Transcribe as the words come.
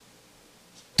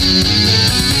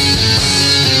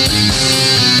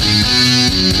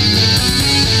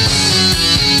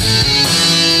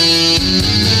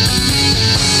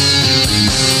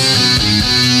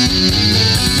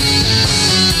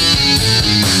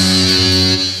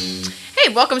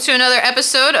welcome to another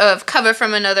episode of Cover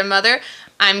from Another Mother.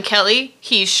 I'm Kelly,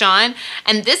 he's Sean,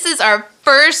 and this is our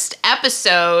first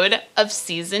episode of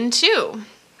Season 2.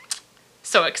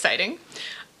 So exciting.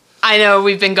 I know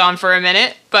we've been gone for a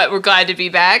minute, but we're glad to be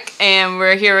back, and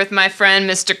we're here with my friend,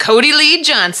 Mr. Cody Lee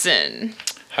Johnson.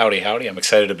 Howdy, howdy. I'm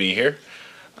excited to be here.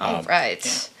 All right.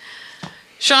 Yeah.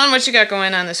 Sean, what you got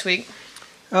going on this week?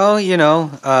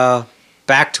 Oh,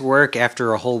 back to work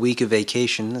after a whole week of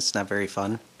vacation. That's not very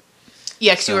fun.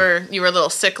 Yeah, because you were a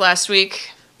little sick last week.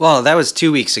 Well, that was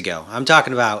 2 weeks ago. I'm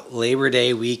talking about Labor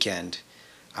Day weekend.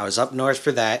 I was up north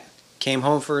for that, came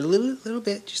home for a little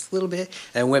bit, just a little bit,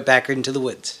 and went back into the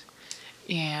woods.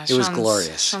 Yeah, it was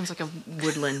glorious. Sounds like a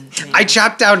woodland man. I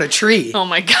chopped down a tree. Oh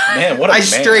my god. Man, what a man.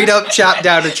 Straight up chopped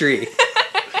down a tree.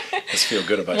 Let's feel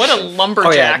good about What yourself. a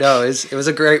lumberjack. Oh yeah, no, it was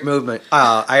a great movement.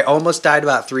 I almost died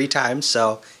about 3 times,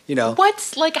 so, you know.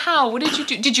 What? Like how? What did you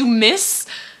do? Did you miss?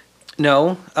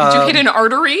 No. Did you hit an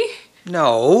artery?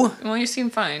 No. Well, you seem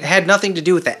fine. It had nothing to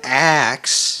do with the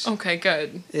axe. Okay,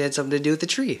 good. It had something to do with the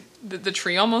tree. Did the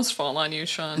tree almost fall on you,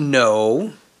 Sean?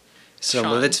 No. Some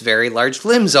Sean. of its very large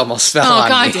limbs almost fell on Oh,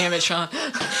 god me. damn it, Sean.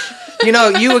 You know,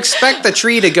 you expect the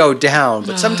tree to go down,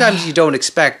 but sometimes you don't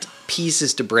expect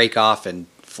pieces to break off and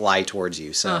fly towards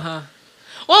you. So,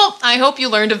 Well, I hope you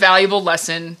learned a valuable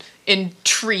lesson in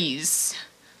trees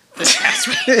this past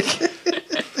week.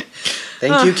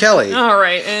 Thank you, Kelly. All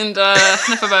right, and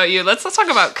enough about you. Let's talk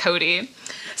about Cody.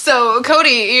 So,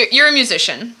 Cody, you're a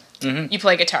musician. Mm-hmm. You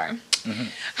play guitar. Mm-hmm.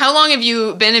 How long have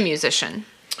you been a musician?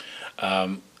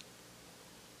 I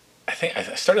think I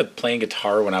started playing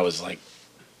guitar when I was like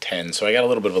 10, so I got a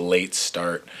little bit of a late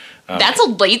start. That's a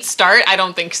late start? I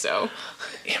don't think so.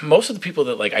 Most of the people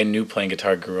that like I knew playing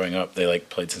guitar growing up, they like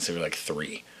played since they were like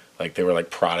 3. Like they were like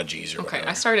prodigies or whatever.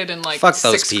 I started in like Fuck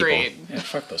those 6th people. grade. Yeah,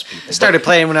 fuck those people. I started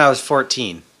playing when I was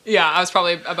 14. Yeah, I was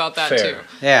probably about that Fair. too.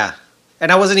 Yeah.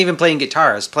 And I wasn't even playing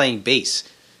guitar. I was playing bass.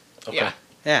 Okay. Yeah.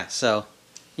 Yeah, so,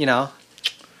 you know,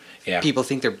 Yeah. people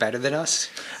think they're better than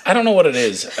us. I don't know what it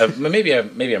is. Maybe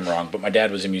I'm wrong, but my dad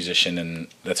was a musician, and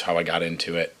that's how I got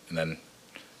into it. And then,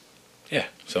 yeah.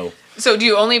 So do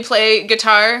you only play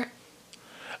guitar?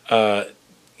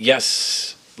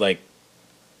 yes, like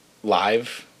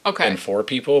live. Okay. And for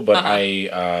people, but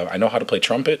I know how to play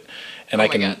trumpet, and Oh I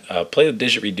my can play the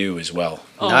Didgeri Don't as well.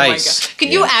 Oh Nice. my god.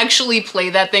 Can you actually play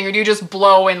that thing, or do you just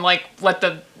blow and like let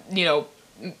the,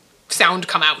 sound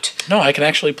come out? No, I can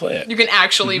actually play it. You can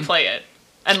actually play it.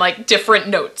 And like different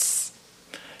notes.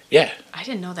 Yeah. I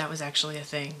didn't know that was actually a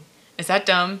thing. Is that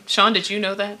dumb? Sean, did you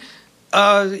know that?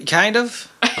 Kind of.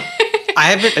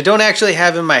 I don't actually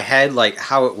have in my head like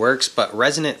how it works, but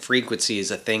resonant frequency is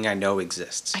a thing I know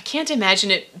exists. I can't imagine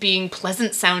it being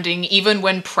pleasant sounding even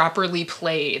when properly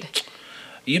played.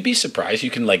 You'd be surprised. You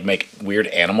can like make weird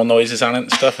animal noises on it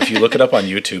and stuff. If you look it up on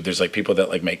YouTube, there's like people that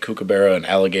like make kookaburra and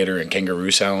alligator and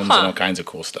kangaroo sounds and all kinds of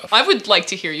cool stuff. I would like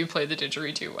to hear you play the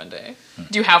didgeridoo one day.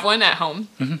 Do you have one at home?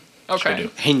 Mm-hmm. Okay. Sure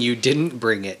do. And you didn't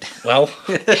bring it. Well,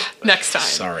 Next time.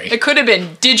 Sorry. It could have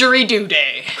been Didgeridoo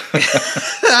Day.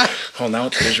 well now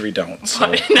it's Didgeri Don't. So.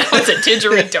 Now it's a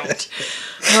Didgeri Don't.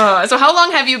 So how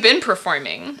long have you been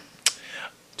performing?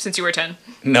 Since you were 10?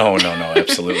 No,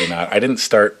 absolutely not. I didn't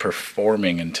start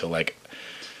performing until like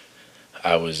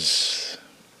I was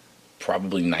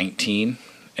probably 19,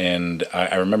 and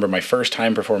I remember my first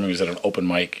time performing was at an open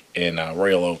mic in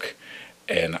Royal Oak,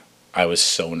 and I was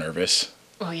so nervous.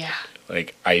 Well, yeah.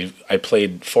 Like I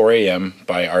played 4 a.m.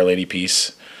 by Our Lady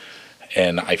Peace,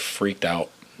 and I freaked out.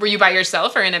 Were you by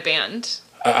yourself or in a band?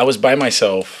 I was by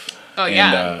myself. Oh, and,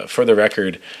 yeah. For the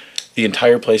record, the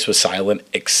entire place was silent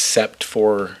except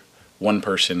for one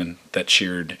person that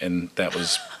cheered, and that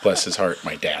was, bless his heart,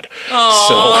 my dad. Aww.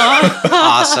 So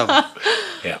Awesome.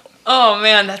 yeah. Oh,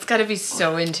 man, that's got to be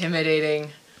so intimidating.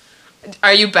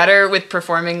 Are you better with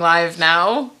performing live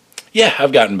now? Yeah,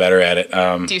 I've gotten better at it.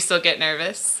 Do you still get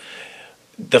nervous?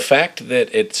 The fact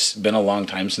that it's been a long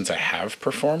time since I have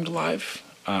performed live,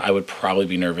 I would probably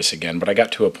be nervous again, but I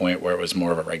got to a point where it was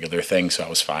more of a regular thing, so I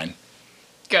was fine.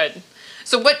 Good.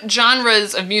 So what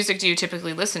genres of music do you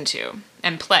typically listen to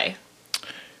and play?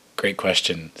 Great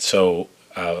question. So,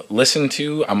 listen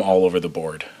to, I'm all over the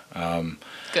board.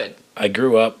 Good. I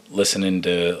grew up listening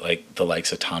to like the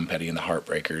likes of Tom Petty and the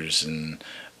Heartbreakers and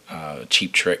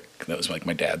Cheap Trick. That was like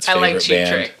my dad's favorite I like Cheap band.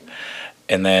 Trick.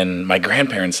 And then my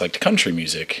grandparents liked country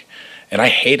music, and I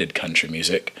hated country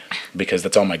music because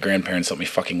that's all my grandparents let me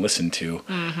fucking listen to.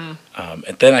 Mm-hmm.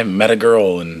 And then I met a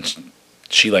girl, and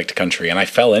she liked country, and I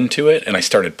fell into it, and I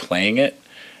started playing it,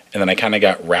 and then I kind of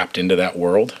got wrapped into that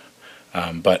world.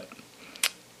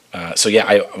 So yeah,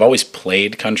 I've always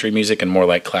played country music and more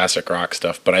like classic rock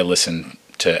stuff, but I listen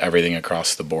to everything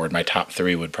across the board. My top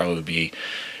 3 would probably be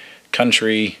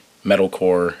country,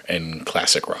 metalcore, and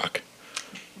classic rock.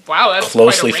 Wow, that's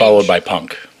Closely quite a followed range. by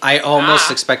punk. I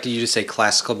almost expected you to say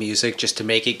classical music just to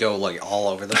make it go like all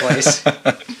over the place.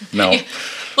 No.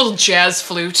 Little jazz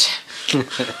flute.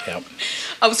 Yep.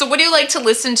 Oh, so what do you like to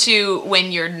listen to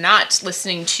when you're not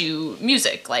listening to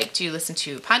music? Like, do you listen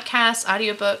to podcasts,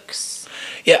 audiobooks?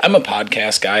 Yeah, I'm a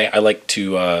podcast guy. I like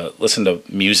to listen to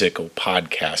musical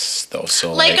podcasts, though.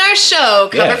 So Like our show,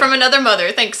 Cover Yeah. from Another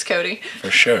Mother. Thanks, Cody. for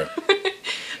sure.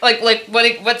 Like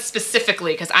what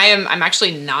specifically? Because I'm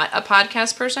actually not a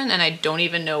podcast person, and I don't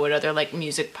even know what other like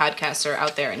music podcasts are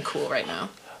out there and cool right now.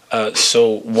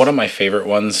 So one of my favorite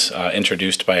ones,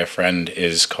 introduced by a friend,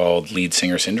 is called Lead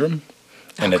Singer Syndrome,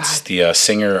 and it's God. the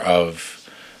singer of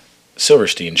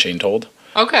Silverstein, Shane Told.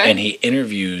 Okay. And he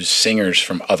interviews singers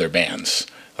from other bands,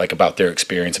 like about their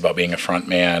experience about being a front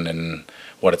man and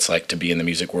what it's like to be in the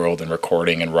music world and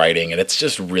recording and writing. And it's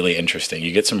just really interesting.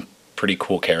 You get some pretty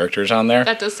cool characters on there.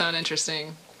 That does sound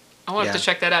interesting. I want Yeah. to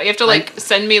check that out. You have to like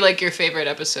send me like your favorite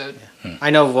episode. I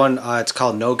know one. It's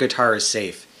called "No Guitar Is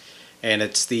Safe," and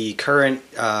it's the current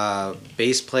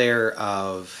bass player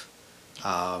of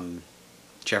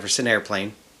Jefferson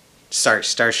Airplane,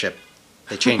 Starship.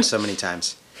 They changed so many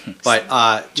times,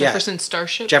 but Jefferson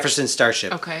Starship. Jefferson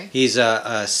Starship. Okay. He's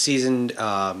a seasoned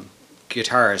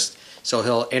guitarist, so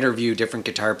he'll interview different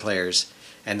guitar players,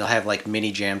 and they'll have like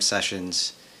mini jam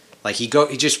sessions. Like he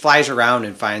just flies around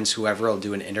and finds whoever will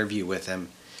do an interview with him,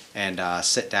 and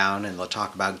sit down, and they'll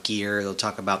talk about gear, they'll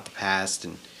talk about the past,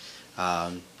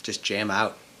 and just jam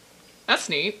out. That's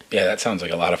neat. Yeah, that sounds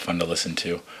like a lot of fun to listen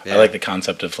to. Yeah. I like the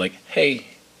concept of like, hey,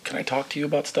 can I talk to you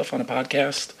about stuff on a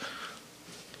podcast?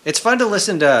 It's fun to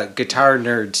listen to guitar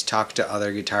nerds talk to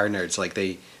other guitar nerds. Like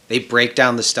they break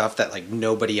down the stuff that like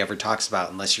nobody ever talks about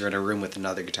unless you're in a room with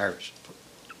another guitarist.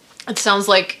 It sounds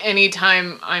like any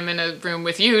time I'm in a room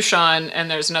with you, Sean,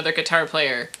 and there's another guitar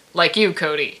player like you,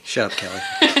 Cody. Shut up, Kelly.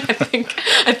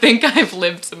 I think I've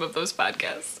lived some of those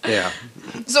podcasts. Yeah.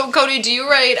 So, Cody, do you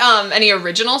write any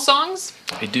original songs?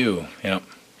 I do, yeah.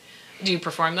 Do you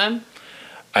perform them?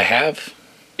 I have.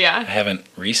 I Yeah. haven't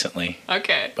recently,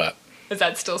 Okay. but Is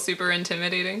that still super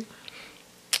intimidating?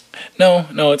 no,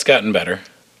 it's gotten better.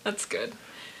 That's good.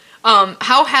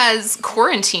 How has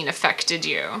quarantine affected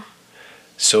you?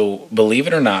 So, believe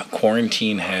it or not,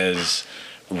 quarantine has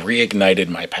reignited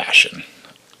my passion.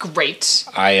 Great.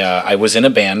 I was in a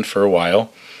band for a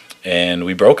while, and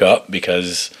we broke up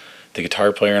because the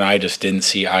guitar player and I just didn't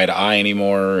see eye to eye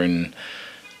anymore, and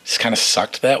just kind of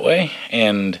sucked that way.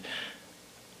 And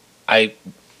I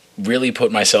really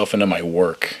put myself into my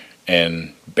work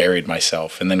and buried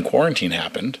myself. And then quarantine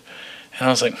happened, and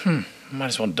I was like, might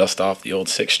as well dust off the old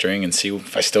 6-string and see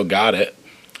if I still got it.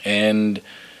 And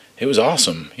it was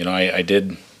awesome. You know, I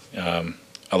did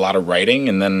a lot of writing,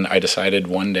 and then I decided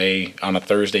one day on a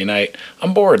Thursday night,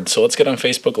 I'm bored, so let's get on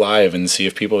Facebook Live and see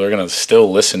if people are going to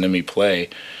still listen to me play.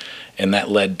 And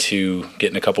that led to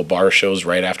getting a couple bar shows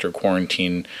right after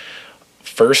quarantine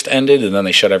first ended, and then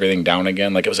they shut everything down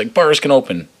again. Like, it was like, bars can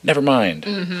open, never mind.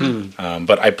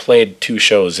 But I played 2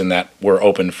 shows, and that were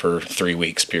open for 3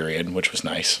 weeks period, which was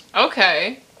nice.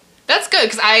 Okay. That's good,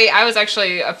 because I was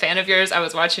actually a fan of yours. I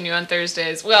was watching you on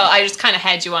Thursdays. Well, I just kind of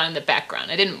had you on in the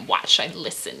background. I didn't watch, I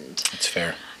listened. It's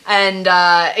fair. And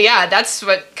yeah, that's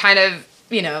what kind of,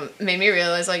 made me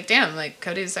realize, like, damn, like,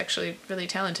 Cody's actually really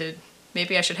talented.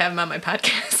 Maybe I should have him on my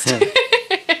podcast.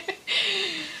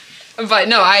 But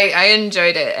no, I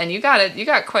enjoyed it, and you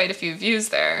got quite a few views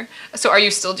there. So are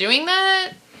you still doing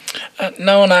that?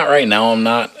 No, not right now. I'm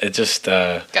not. It just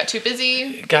Got too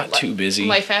busy? got too busy.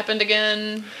 Life happened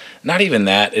again? Not even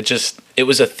that. It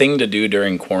was a thing to do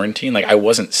during quarantine. Like, I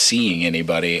wasn't seeing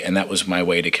anybody, and that was my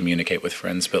way to communicate with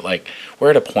friends. But, like, we're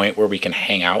at a point where we can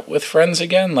hang out with friends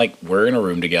again. Like, we're in a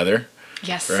room together.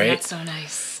 Yes, Right? that's so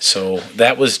nice. So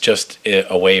that was just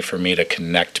a way for me to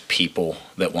connect people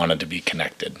that wanted to be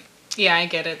connected. Yeah, I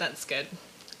get it. That's good.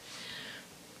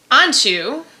 On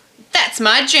to That's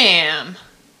My Jam.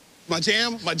 My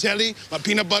jam, my jelly, my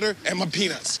peanut butter, and my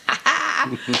peanuts.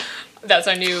 That's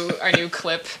our new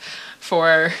clip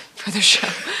for the show.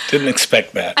 Didn't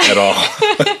expect that at all.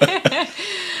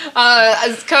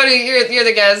 Cody, you're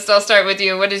the guest. I'll start with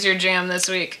you. What is your jam this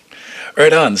week?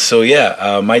 Right on. So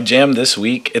yeah, my jam this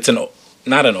week, it's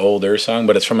not an older song,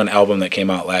 but it's from an album that came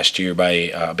out last year by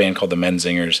a band called the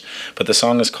Menzingers. But the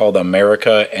song is called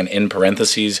America, and in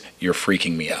parentheses, You're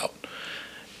Freaking Me Out.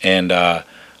 And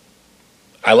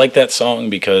I like that song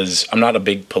because I'm not a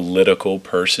big political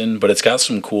person, but it's got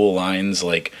some cool lines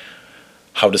like,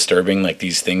 how disturbing like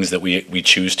these things that we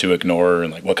choose to ignore,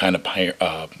 and like what kind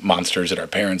of monsters that our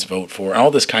parents vote for, and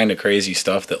all this kind of crazy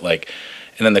stuff that like.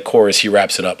 And then the chorus, he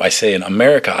wraps it up by saying,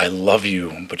 "America, I love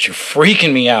you, but you're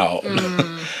freaking me out,"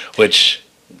 which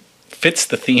fits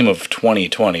the theme of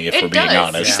 2020, if we're being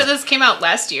honest. You said this came out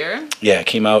last year? Yeah, it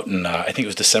came out in, I think it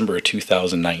was December of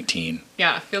 2019.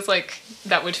 Yeah, it feels like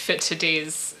that would fit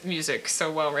today's music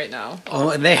so well right now. Oh,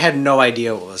 and they had no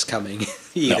idea what was coming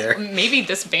either. No. Maybe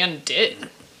this band did.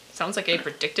 Sounds like they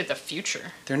predicted the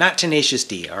future. They're not Tenacious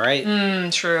D, all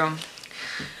right? True.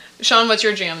 Sean, what's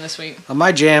your jam this week? On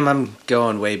my jam, I'm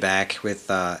going way back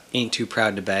with Ain't Too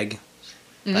Proud to Beg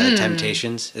by The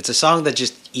Temptations. It's a song that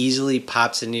just easily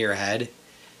pops into your head,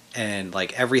 and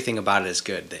like everything about it is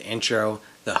good. The intro,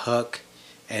 the hook,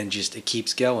 and just it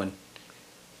keeps going.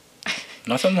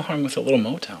 Nothing wrong with a little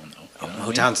Motown, though.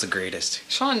 Motown's the greatest.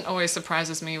 Sean always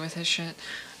surprises me with his shit.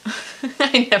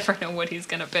 I never know what he's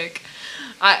gonna pick.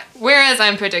 Whereas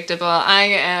I'm predictable,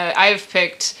 I've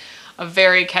picked a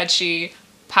very catchy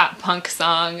pop punk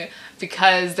song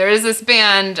because there is this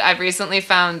band I've recently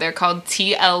found. They're called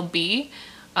TLB.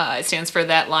 It stands for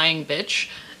That Lying Bitch.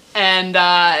 And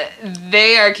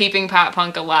they are keeping pop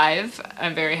punk alive.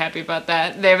 I'm very happy about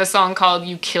that. They have a song called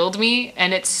You Killed Me,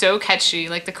 and it's so catchy.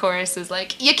 Like the chorus is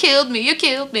like, you killed me, you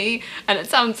killed me. And it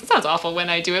sounds awful when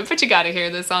I do it, but you gotta hear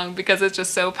the song because it's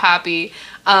just so poppy.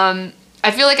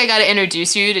 I feel like I gotta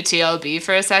introduce you to TLB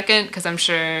for a second because I'm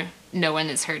sure no one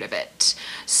has heard of it.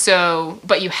 So,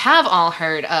 but you have all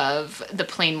heard of the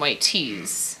Plain White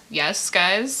T's. Yes,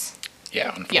 guys?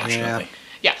 Yeah, unfortunately.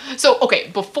 Yeah. So, okay,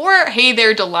 before Hey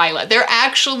There Delilah, they're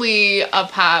actually a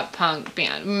pop punk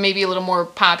band. Maybe a little more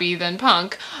poppy than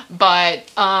punk,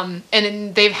 but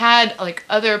and they've had like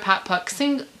other pop punk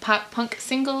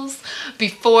singles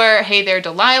before Hey There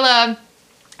Delilah.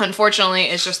 Unfortunately,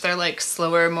 it's just their like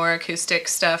slower, more acoustic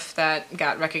stuff that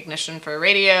got recognition for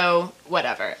radio,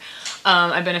 whatever.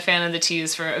 I've been a fan of the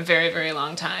T's for a very, very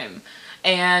long time.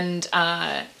 And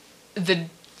the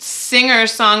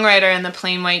singer-songwriter in the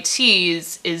Plain White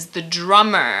T's is the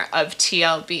drummer of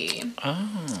TLB.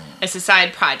 Oh. It's a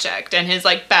side project. And his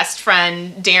like best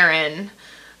friend, Darren,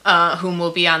 whom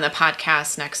will be on the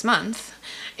podcast next month,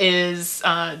 is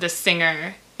the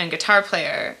singer and guitar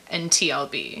player in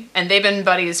TLB. And they've been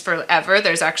buddies forever.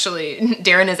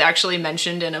 Darren is actually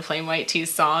mentioned in a Plain White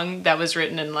T's song that was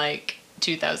written in like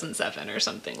 2007 or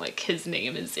something. Like his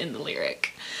name is in the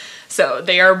lyric. So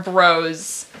they are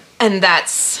bros. And that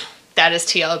is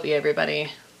TLB,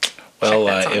 everybody. Well,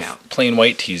 if Plain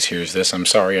White T's hears this, I'm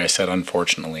sorry I said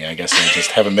unfortunately. I guess I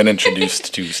just haven't been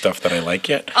introduced to stuff that I like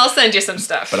yet. I'll send you some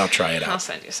stuff. But I'll try it out. I'll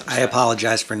send you some I stuff.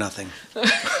 apologize for nothing.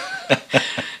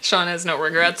 Sean has no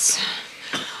regrets.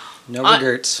 No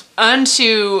regrets. On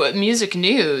to music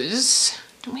news.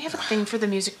 Don't we have a thing for the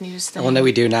music news thing? Well, no,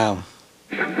 we do now.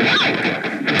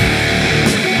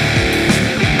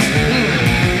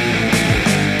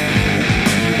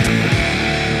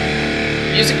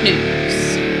 Music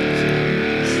news.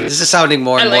 This is sounding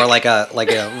more and I more like-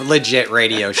 like a legit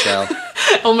radio show.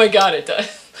 Oh my god, it does.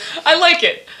 I like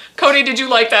it. Cody, did you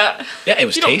like that? Yeah, it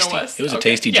was You don't know tasty. us. It was a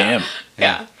Okay. tasty Yeah. jam.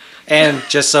 Yeah. And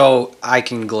just so I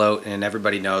can gloat and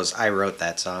everybody knows, I wrote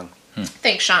that song.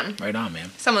 Thanks, Sean. Right on,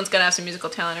 man. Someone's gonna have some musical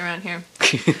talent around here.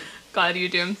 Glad you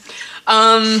do.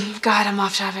 God, I'm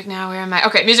off topic now. Where am I?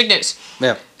 Okay, music news.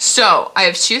 Yeah. So, I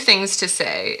have two things to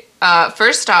say.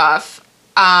 First off,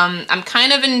 I'm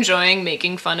kind of enjoying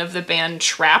making fun of the band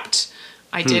Trapped.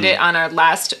 I did it on our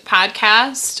last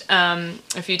podcast.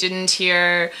 If you didn't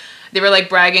hear, they were like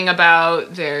bragging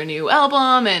about their new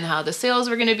album and how the sales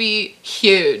were going to be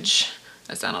huge,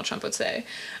 as Donald Trump would say.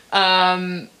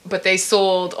 But they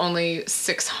sold only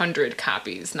 600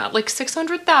 copies, not like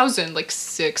 600,000, like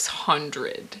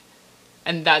 600.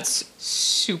 And that's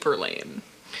super lame.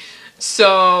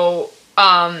 So,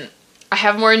 I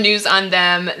have more news on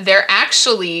them. They're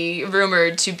actually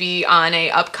rumored to be on a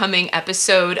upcoming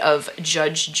episode of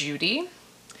Judge Judy,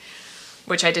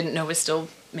 which I didn't know was still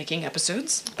making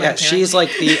episodes. but Yeah, she's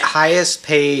apparently- like the highest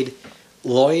paid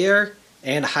lawyer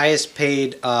and highest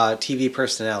paid TV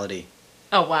personality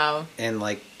Oh, wow. in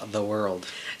like the world.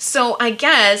 So I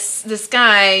guess this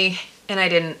guy, and I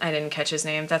didn't catch his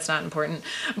name. That's not important.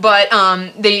 But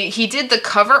he did the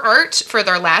cover art for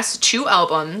their last two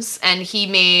albums, and he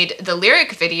made the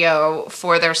lyric video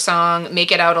for their song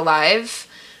 "Make It Out Alive,"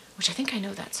 which I think I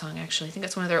know that song actually. I think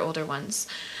that's one of their older ones.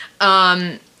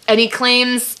 And he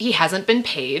claims he hasn't been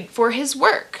paid for his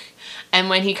work. And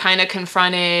when he kind of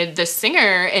confronted the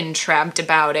singer in Trapped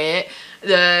about it,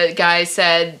 the guy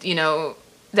said,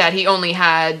 that he only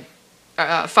had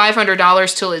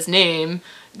 $500 till his name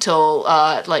till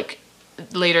like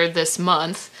later this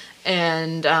month,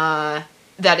 and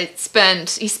that he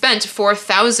spent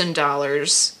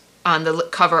 $4,000 on the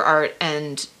cover art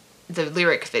and the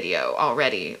lyric video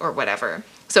already, or whatever.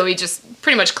 So he just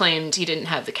pretty much claimed he didn't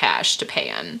have the cash to pay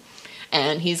him.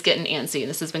 And he's getting antsy, and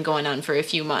this has been going on for a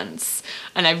few months.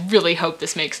 And I really hope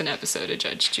this makes an episode of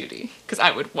Judge Judy, because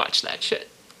I would watch that shit.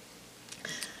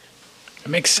 It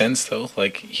makes sense, though.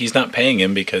 Like, he's not paying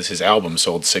him because his album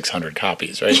sold 600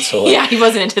 copies, right? So, like, yeah, he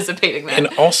wasn't anticipating that. And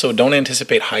also, don't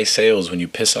anticipate high sales when you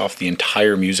piss off the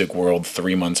entire music world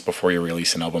 3 months before you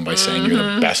release an album by saying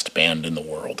you're the best band in the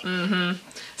world. Mm-hmm.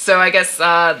 So I guess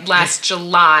last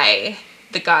July,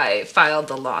 the guy filed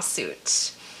the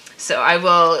lawsuit. So I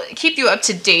will keep you up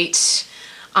to date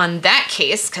on that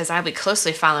case, because I'll be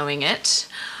closely following it.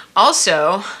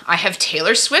 Also, I have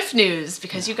Taylor Swift news,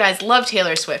 because you guys love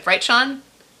Taylor Swift, right, Sean?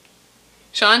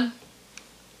 Sean,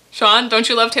 don't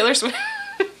you love Taylor Swift?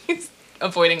 He's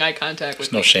avoiding eye contact with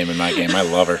There's no shame in my game. I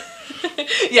love her.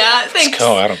 Yeah, thanks. Let's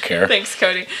go. I don't care. Thanks,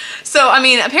 Cody. So, I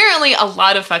mean, apparently a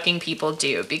lot of fucking people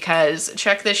do, because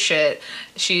check this shit.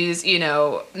 She's,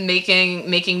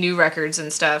 making new records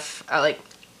and stuff.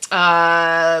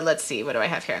 Let's see, what do I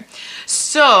have here?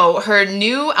 So, her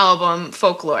new album,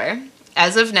 Folklore,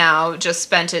 as of now, just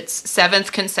spent its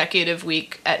 7th consecutive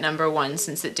week at #1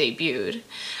 since it debuted.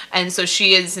 And so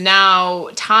she is now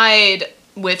tied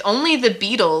with only the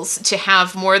Beatles to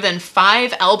have more than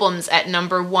 5 albums at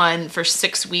 #1 for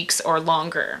 6 weeks or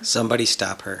longer. Somebody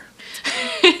stop her.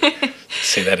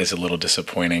 Say that is a little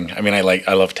disappointing. I mean, I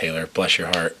love Taylor, bless your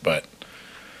heart, but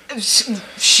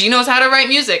she knows how to write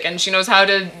music, and she knows how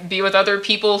to be with other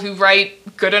people who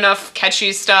write good enough,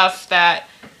 catchy stuff that,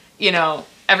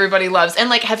 everybody loves.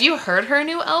 And, have you heard her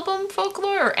new album,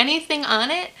 Folklore, or anything on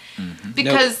it? Mm-hmm.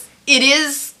 Because It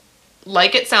is,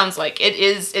 like it sounds like,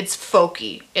 it's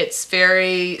folky. It's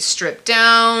very stripped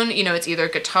down. It's either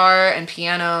guitar and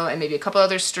piano and maybe a couple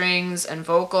other strings and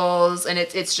vocals, and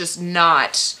it's just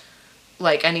not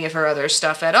like any of her other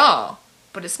stuff at all.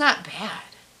 But it's not bad.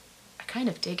 I kind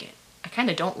of dig it. I kind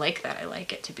of don't like that I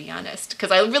like it, to be honest,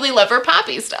 because I really love her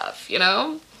poppy stuff,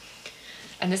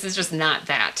 And this is just not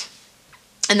that.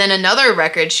 And then another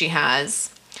record she has,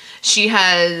 at the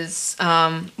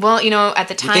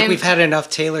time... You think we've had enough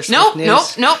Taylor Swift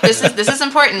news? Nope. This is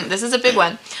important. This is a big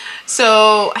one.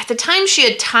 So at the time she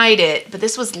had tied it, but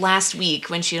this was last week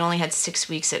when she only had 6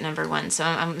 weeks at #1. So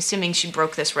I'm assuming she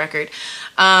broke this record.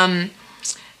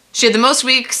 She had the most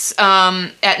weeks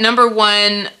at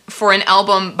 #1 for an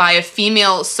album by a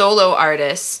female solo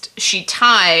artist. She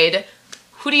tied...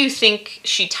 Who do you think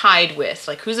she tied with?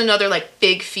 Who's another,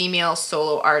 big female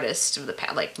solo artist of the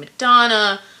past?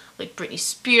 Madonna, Britney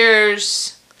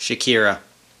Spears. Shakira.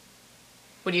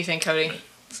 What do you think, Cody?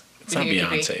 It's not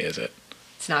Beyonce, is it?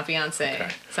 It's not Beyonce.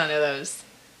 Okay. It's none of those.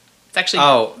 It's actually...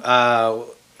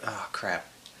 Oh, crap.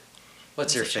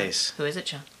 What's her face? Who is it,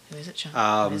 John? Who is it, John?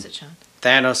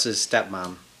 Thanos'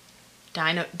 stepmom.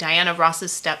 Diana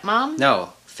Ross's stepmom?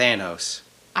 No, Thanos.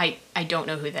 I don't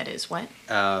know who that is. What?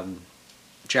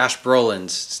 Josh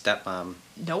Brolin's stepmom.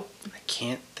 Nope. I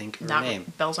can't think of her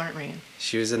name. Bells aren't ringing.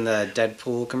 She was in the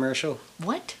Deadpool commercial.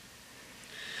 What?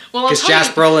 Well, because Josh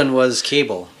Brolin was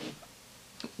Cable.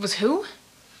 Was who?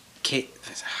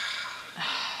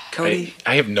 Cody?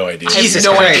 I have no idea. Jesus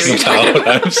Christ.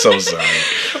 I'm so sorry.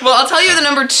 Well, I'll tell you the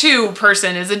 #2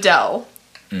 person is Adele.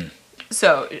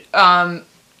 So,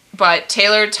 but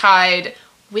Taylor tied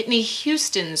Whitney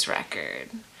Houston's record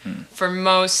for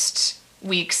most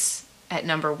weeks at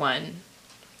 #1.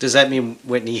 Does that mean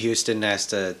Whitney Houston has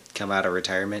to come out of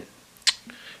retirement?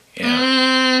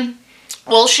 Yeah.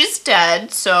 Well, she's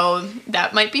dead, so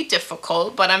that might be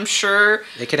difficult, but I'm sure...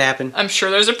 It could happen. I'm sure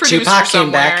there's a producer Tupac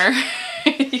somewhere.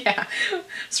 Came back. Yeah.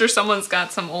 So someone's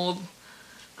got some old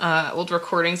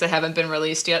recordings that haven't been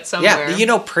released yet somewhere.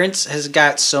 Yeah, Prince has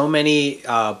got so many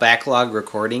backlog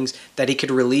recordings that he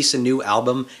could release a new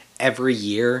album every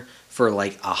year for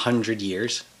 100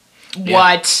 years.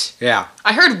 What? Yeah.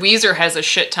 I heard Weezer has a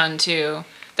shit ton too.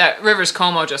 That Rivers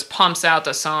Cuomo just pumps out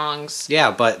the songs.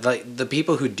 Yeah, but the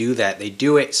people who do that, they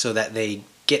do it so that they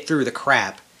get through the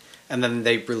crap, and then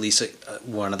they release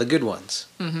one of the good ones.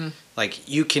 Mm-hmm.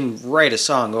 You can write a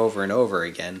song over and over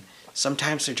again.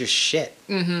 Sometimes they're just shit.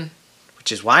 Mm-hmm.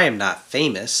 Which is why I'm not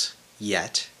famous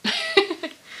yet.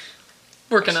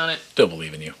 Working on it. Still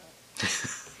believe in you.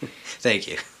 Thank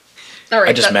you. All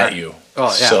right, I just met you.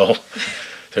 Oh, yeah. So...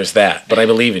 There's that, but I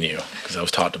believe in you because I was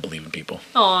taught to believe in people.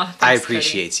 Aw, I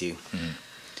appreciate you. Mm-hmm.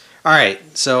 All right,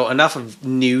 so enough of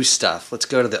new stuff. Let's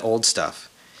go to the old stuff.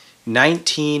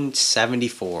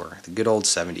 1974, the good old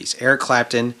 70s. Eric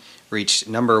Clapton reached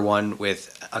 #1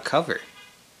 with a cover.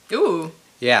 Ooh.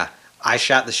 Yeah, I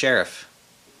Shot the Sheriff.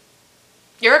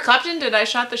 Eric Clapton did I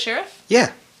Shot the Sheriff?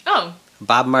 Yeah. Oh.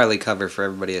 Bob Marley cover for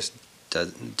everybody who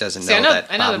doesn't See, I know know- that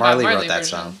I know Bob the Bob Marley Marley wrote that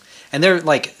version. song. And they're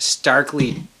like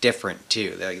starkly different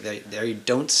too. They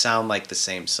don't sound like the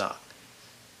same song.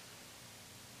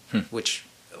 Which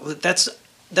that's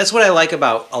what I like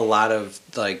about a lot of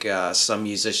like some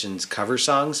musicians' cover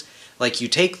songs. Like you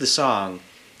take the song,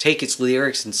 take its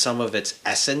lyrics and some of its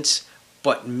essence,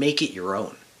 but make it your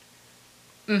own.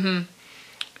 Mm-hmm.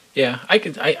 Yeah,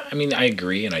 I mean, I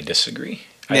agree and I disagree.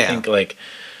 I Yeah. think like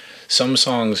some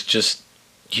songs just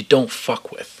you don't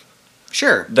fuck with.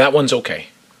 Sure. That one's okay.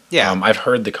 Yeah. I've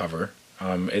heard the cover.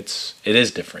 It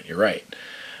is different. You're right.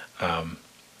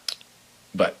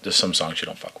 But there's some songs you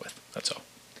don't fuck with. That's all.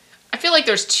 I feel like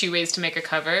there's two ways to make a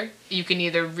cover. You can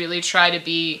either really try to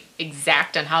be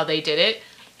exact on how they did it.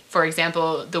 For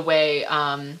example, the way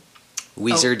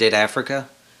Weezer did Africa,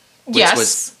 which yes.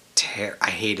 was I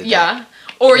hated that. Yeah.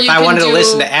 Or If you I can wanted do, to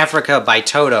listen to Africa by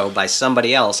Toto by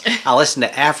somebody else, I'll listen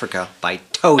to Africa by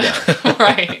Toto.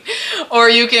 right. Or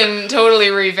you can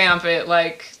totally revamp it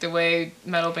like the way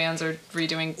metal bands are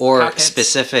redoing Or pop hits.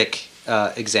 specific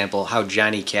example, how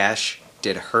Johnny Cash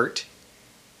did "Hurt"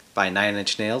 by 9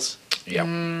 Inch Nails, Yep.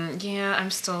 Yeah, I'm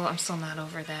still not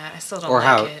over that. I still don't or like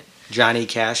how it. Johnny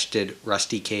Cash did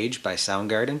 "Rusty Cage" by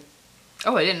Soundgarden.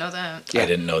 Oh, I didn't know that. Yeah. I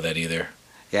didn't know that either.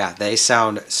 Yeah, they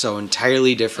sound so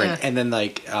entirely different. Yeah. And then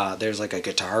like there's like a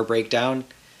guitar breakdown,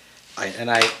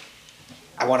 I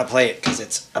want to play it because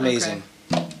it's amazing.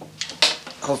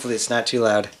 Hopefully it's not too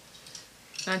loud.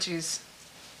 Oh, jeez.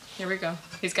 Here we go.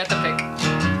 He's got the pick.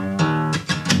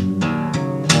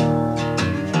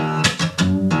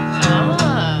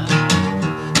 Ah.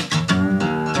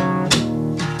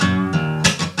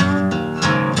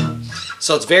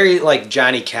 So it's very like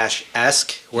Johnny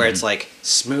Cash-esque, where it's like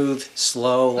smooth,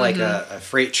 slow, like a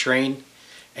freight train,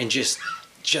 and just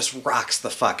rocks the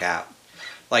fuck out.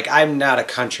 Like I'm not a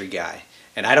country guy,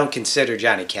 and I don't consider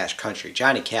Johnny Cash country.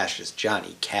 Johnny Cash is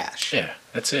Johnny Cash. Yeah,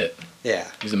 that's it. Yeah.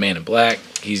 He's a man in black.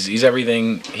 He's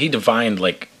everything. He defined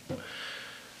like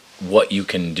what you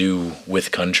can do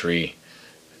with country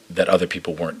that other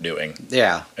people weren't doing,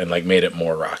 Yeah. and like made it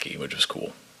more rocky, which was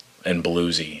cool, and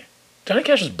bluesy. Johnny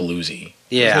Cash is bluesy.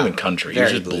 Yeah. He wasn't even country. He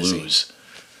was Very just bluesy. blues.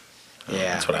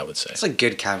 Yeah. That's what I would say. It's a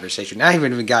good conversation. Now I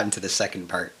haven't even gotten to the second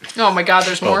part. Oh my God,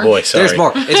 there's more. Oh boy, sorry. There's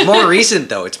more. It's more recent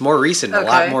though. It's more recent. A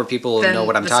lot Okay. more people Then know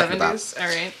what I'm the talking 70s? All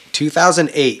right.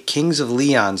 2008, Kings of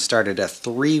Leon started a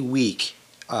 3-week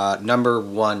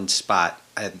 #1 spot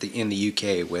in the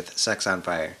UK with "Sex on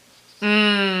Fire."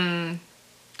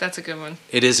 That's a good one.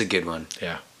 It is a good one.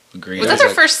 Yeah, agreed. Was It that was their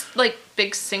like- first like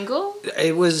big single?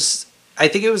 It was. I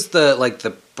think it was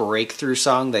the breakthrough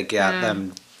song that got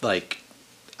them like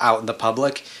out in the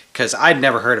public, because I'd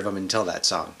never heard of them until that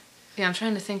song, Yeah, I'm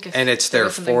trying to think if and it's there their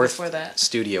was something 4th before that.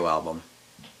 studio album.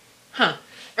 Huh?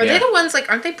 Are Yeah. they the ones like?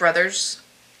 Aren't they brothers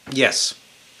Yes.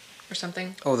 or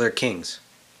something? Oh, they're kings.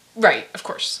 Right, of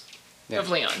course. Yeah.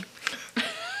 Of Leon.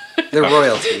 They're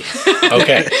royalty.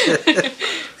 Okay.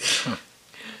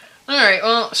 All right.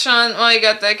 Well, Sean, while you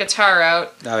got that guitar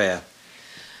out, Oh yeah.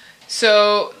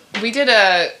 so we did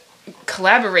a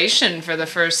collaboration for the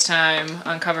first time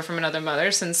on Cover from Another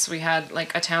Mother, since we had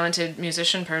like a talented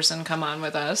musician person come on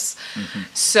with us.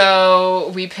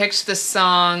 So we picked the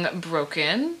song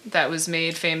Broken, that was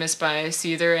made famous by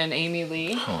Seether and Amy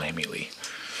Lee. Oh, Amy Lee.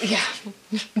 Yeah.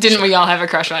 Didn't we all have a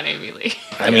crush on Amy Lee?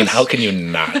 I mean, how can you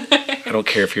not? I don't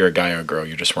care if you're a guy or a girl.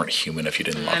 You just weren't human if you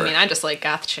didn't love I her. mean, I just like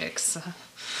goth chicks,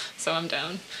 so I'm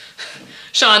down.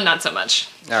 Sean, not so much.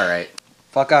 All right.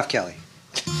 Fuck off, Kelly.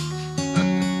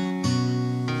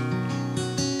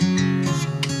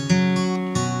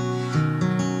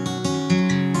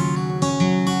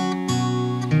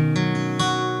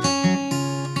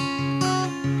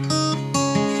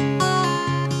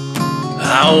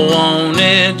 I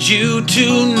wanted you to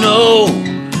know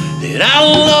that I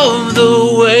love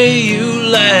the way you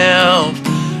laugh.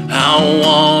 I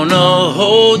wanna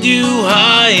hold you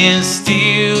high and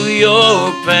steal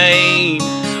your pain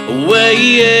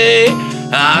away.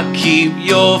 I keep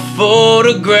your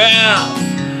photograph,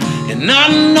 and I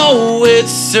know it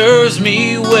serves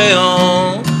me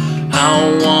well.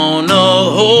 I wanna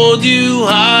hold you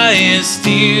high and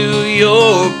steal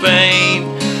your pain.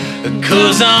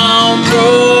 'Cause I'm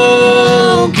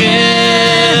broken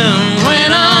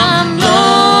when I'm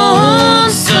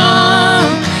lonesome,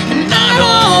 and I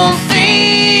don't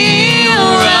feel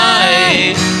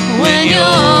right when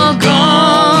you're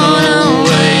gone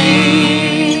away.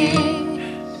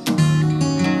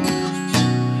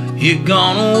 You're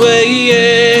gone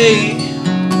away.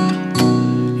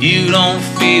 You don't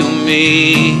feel me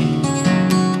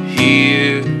here.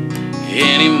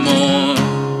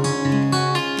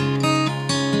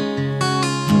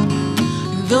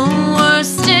 The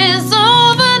worst is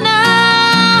over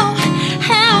now,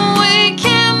 and we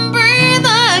can breathe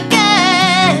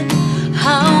again.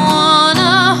 I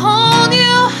wanna hold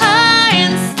you high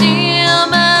and steal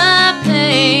my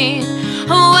pain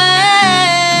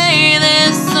away.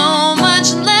 There's so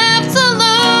much left to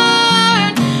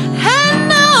learn, and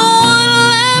no one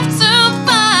left to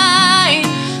fight.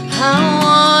 I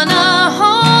wanna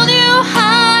hold you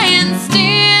high and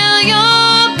steal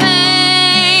your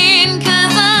pain,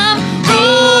 'cause I'm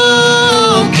broken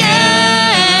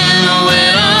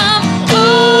when I'm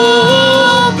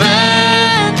open,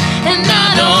 and I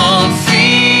don't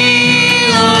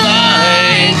feel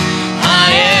like I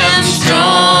am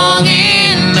strong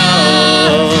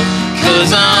enough,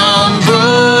 'cause I'm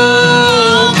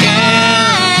broken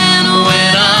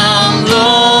when I'm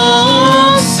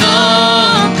lonesome,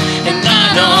 and I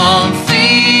don't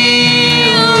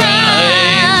feel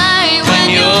right when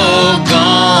you're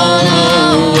gone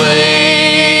away.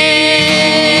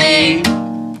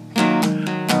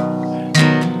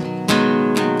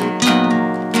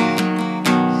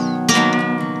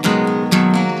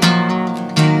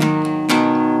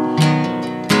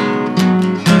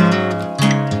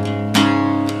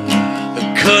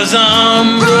 Cause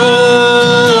I'm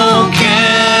broken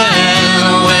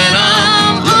when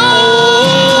I'm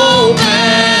open,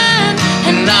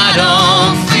 and I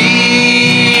don't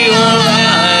feel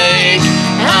like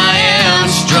I am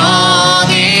strong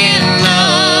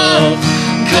enough,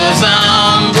 'cause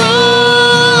I'm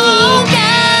broken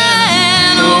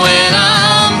when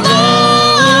I'm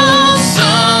lonesome,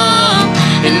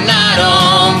 and I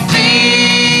don't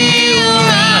feel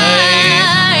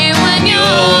right when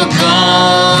you're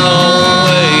gone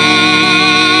away.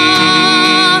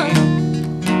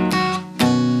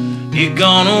 You're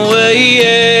gone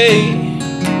away,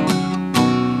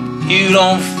 you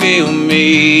don't feel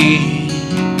me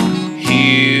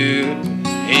here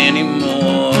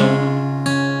anymore.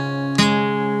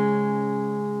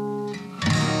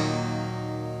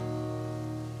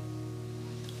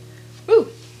 Woo.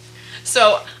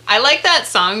 So I like that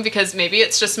song because maybe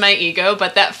it's just my ego,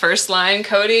 but that first line,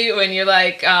 Cody, when you're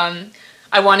like,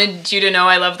 I wanted you to know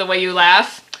I love the way you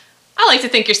laugh. I like to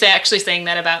think you're actually saying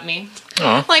that about me.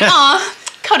 Aw. Like, aw,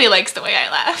 Cody likes the way I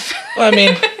laugh. Well, I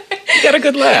mean, you got a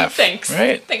good laugh. Thanks.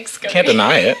 Right? Thanks, Cody. Can't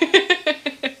deny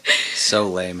it. So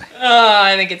lame. Oh,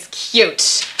 I think it's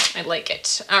cute. I like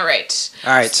it. All right.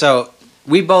 All right, so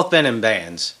we've both been in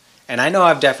bands, and I know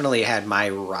I've definitely had my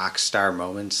rock star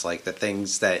moments, like the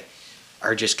things that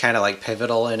are just kind of like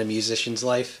pivotal in a musician's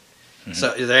life. Mm-hmm.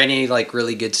 So, is there any like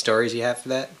really good stories you have for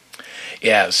that?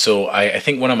 Yeah, so I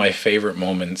think one of my favorite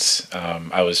moments,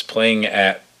 I was playing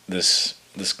at this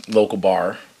local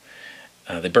bar.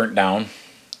 They burnt down.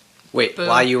 Wait, Boom.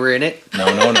 while you were in it? No.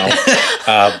 But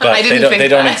I didn't think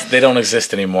that. they don't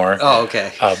exist anymore. Oh,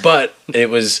 okay. But it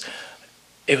was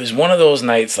one of those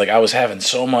nights, like I was having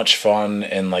so much fun,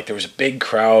 and like there was a big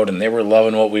crowd and they were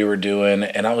loving what we were doing,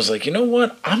 and I was like, you know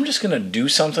what? I'm just gonna do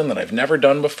something that I've never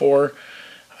done before.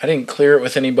 I didn't clear it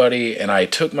with anybody, and I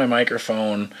took my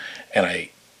microphone and I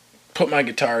put my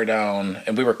guitar down,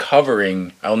 and we were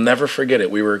covering, I'll never forget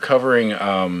it, we were covering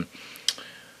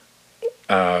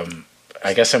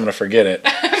I guess I'm gonna forget it.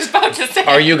 I was about to say.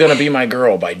 Are You Gonna Be My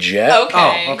Girl by Jet?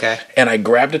 Okay. Oh, okay. And I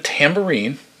grabbed a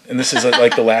tambourine, and this is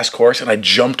like the last chorus, and I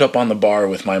jumped up on the bar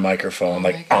with my microphone,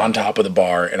 my like God. on top of the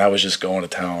bar, and I was just going to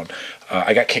town.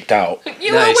 I got kicked out.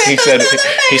 You Nice. were He with said another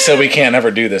he said we can't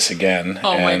ever do this again.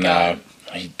 Oh my and, God.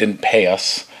 he didn't pay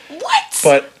us, What?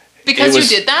 but Because it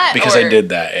was- you did that? Because or? I did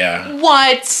that. Yeah,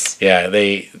 What? yeah.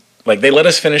 They let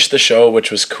us finish the show, which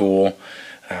was cool.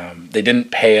 They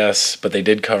didn't pay us, but they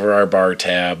did cover our bar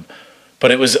tab.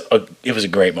 But it was a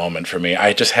great moment for me.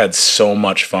 I just had so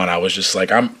much fun. I was just like,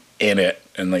 I'm in it,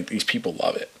 and like these people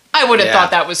love it. I would have Yeah.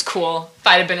 thought that was cool if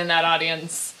I'd have been in that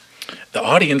audience. The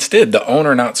audience did. The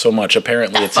owner, not so much.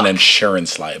 Apparently, The it's an fuck?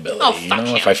 insurance liability. Oh, you fuck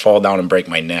know, if him. I fall down and break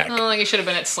my neck. Oh, like you should have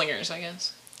been at Slingers, I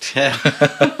guess.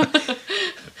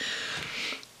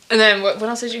 And then what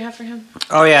else did you have for him?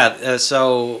 Oh yeah.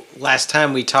 So last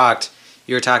time we talked,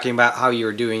 you were talking about how you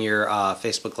were doing your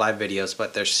Facebook Live videos,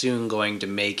 but they're soon going to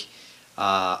make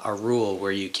a rule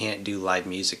where you can't do live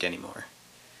music anymore.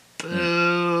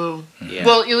 Boo. Yeah.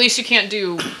 Well, at least you can't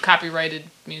do copyrighted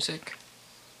music,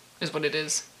 is what it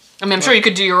is. I mean, I'm sure you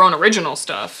could do your own original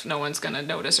stuff. No one's gonna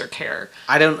notice or care.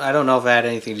 I don't know if it had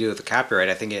anything to do with the copyright.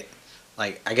 I think it,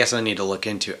 like, I guess I need to look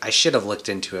into it. I should have looked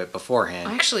into it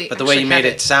beforehand. But the way you made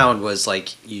it sound was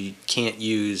like you can't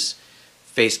use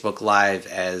Facebook Live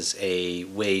as a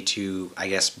way to, I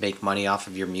guess, make money off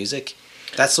of your music.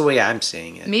 That's the way I'm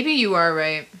seeing it. Maybe you are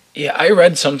right. Yeah, I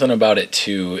read something about it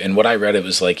too, and what I read, it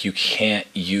was like you can't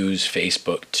use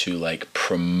Facebook to like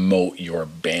promote your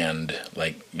band,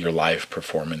 like your live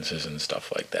performances and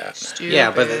stuff like that. Stupid. Yeah,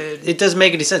 but it doesn't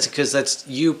make any sense because that's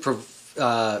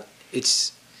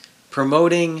it's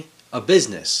promoting a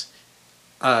business.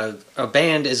 A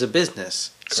band is a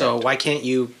business. So Correct. why can't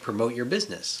you promote your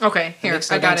business? Okay, here, makes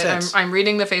no I got it. damn sense. I'm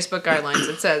reading the Facebook guidelines.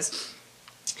 It says,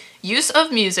 use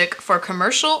of music for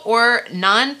commercial or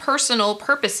non-personal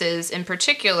purposes in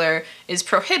particular is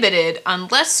prohibited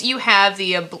unless you have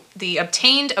the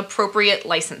obtained appropriate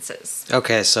licenses.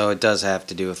 Okay, so it does have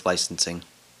to do with licensing.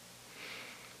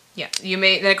 Yeah, then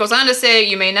it goes on to say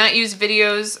you may not use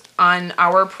videos on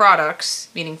our products,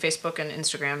 meaning Facebook and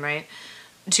Instagram, right,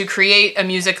 to create a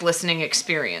music listening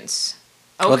experience.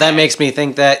 Okay. Well, that makes me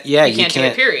think that, yeah, You can't do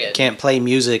it, period. can't play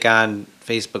music on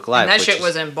Facebook Live. And that which shit is-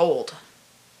 was in bold.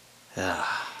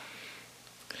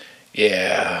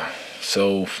 Yeah.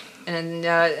 So And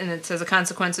it says the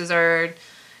consequences are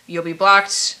you'll be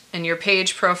blocked and your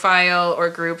page, profile, or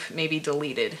group may be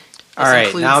deleted. All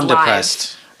right, now I'm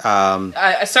depressed.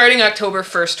 Starting October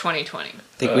 1st, 2020. I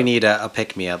think we need a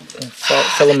pick-me-up.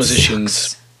 fellow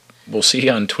musicians, we'll see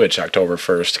you on Twitch October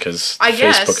 1st because I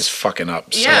guess. Facebook is fucking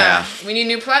up. So. Yeah, we need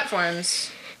new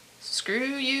platforms. Screw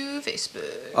you,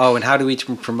 Facebook. Oh, and how do we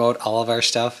promote all of our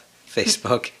stuff?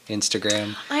 Facebook,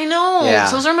 Instagram. I know.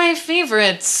 Yeah. Those are my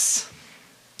favorites.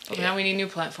 But now we need new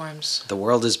platforms. The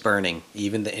world is burning,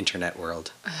 even the internet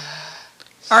world.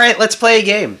 All right, let's play a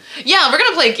game. Yeah, we're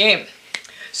going to play a game.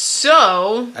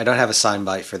 So, I don't have a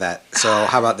soundbite for that. So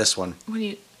how about this one? what do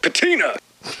you... Patina.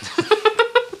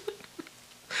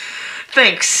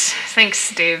 Thanks.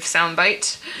 Thanks, Dave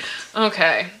Soundbite.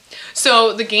 Okay.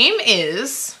 So, the game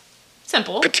is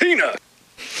simple. Patina.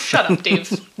 Shut up, Dave.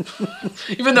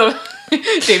 Even though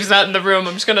Dave's not in the room,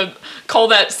 I'm just gonna call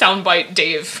that soundbite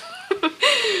Dave.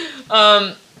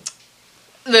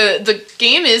 The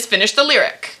game is finish the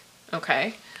lyric.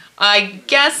 Okay. I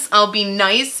guess I'll be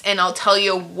nice and I'll tell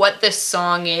you what this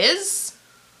song is,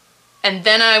 and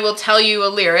then I will tell you a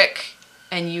lyric,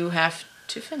 and you have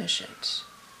to finish it.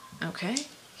 Okay?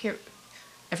 Here,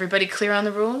 everybody clear on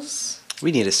the rules?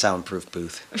 We need a soundproof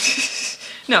booth.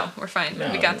 No, we're fine.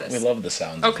 No, we got this. We love the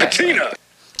sounds. Okay. Patina.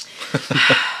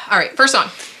 All right, first song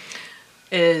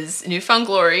is Newfound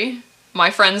Glory,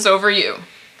 My Friends Over You.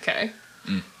 Okay.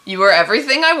 You were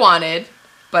everything I wanted,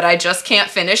 but I just can't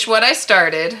finish what I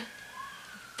started.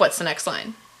 What's the next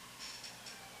line?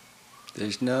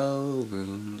 There's no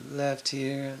room left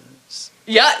here.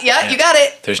 Yeah, you got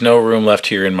it. There's no room left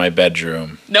here in my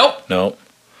bedroom. Nope, No.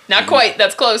 not quite.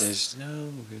 That's close. There's no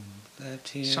room left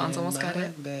here. Sean's in almost got my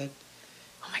it. bed.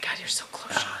 Oh my God, you're so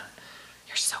close, Sean.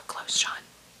 You're so close, Sean.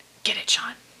 Get it,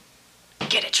 Sean.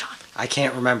 Get it, Sean. I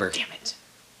can't remember. Damn it.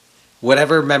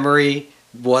 Whatever memory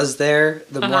was there,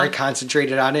 the more I Uh-huh.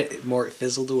 concentrated on it, the more it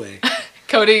fizzled away.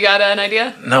 Cody, you got an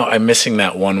idea? No, I'm missing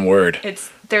that one word. It's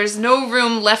there's no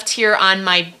room left here on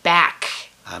my back.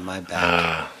 On my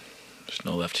back. There's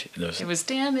no left here. It was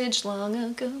damaged long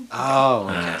ago. Oh,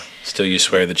 okay. Still you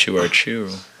swear that you are true.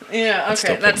 Yeah,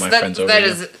 still okay. put my friends over That you.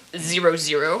 is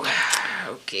 0-0.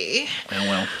 Okay.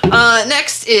 Well.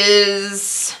 Next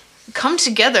is Come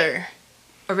Together,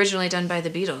 originally done by the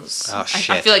Beatles. Oh, I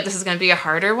shit. feel like this is going to be a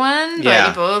harder one, but Yeah.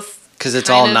 you both... Because it's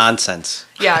kind all of- nonsense.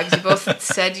 Yeah, because you both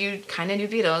said you kind of knew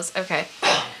Beatles. Okay.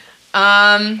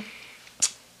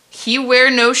 He Wear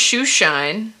No Shoe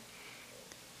Shine.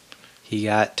 He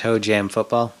got toe jam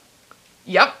football.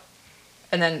 Yep.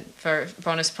 And then for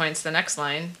bonus points, the next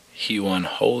line. He won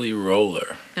Holy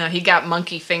Roller. He got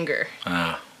Monkey Finger.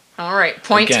 Ah. All right.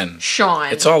 Point Again,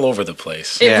 Sean. It's all over the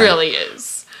place. It Yeah. really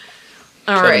is.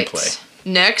 All Let him right. play.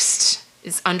 Next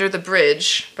is Under the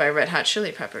Bridge by Red Hot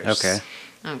Chili Peppers. Okay.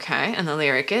 Okay, and the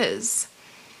lyric is,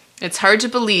 it's hard to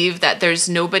believe that there's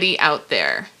nobody out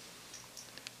there.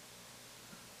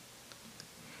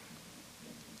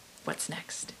 What's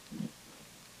next?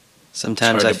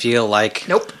 Sometimes Sorry I to- feel like...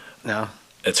 Nope. No?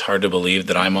 It's hard to believe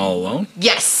that I'm all alone.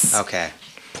 Yes. Okay.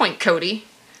 Point, Cody.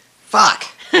 Fuck.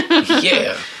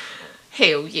 Yeah.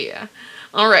 Hell yeah.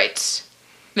 All right.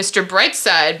 Mr.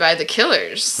 Brightside by The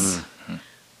Killers.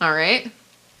 All right.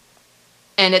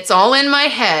 And it's all in my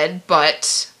head,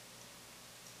 but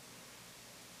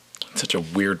It's such a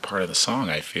weird part of the song,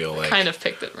 I feel like. kind of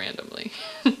picked it randomly.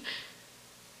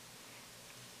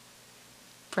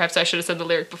 Perhaps I should have said the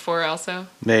lyric before also.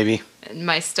 Maybe. And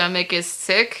my stomach is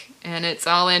sick, and it's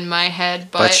all in my head,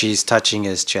 But she's touching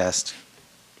his chest.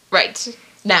 Right.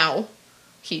 Now,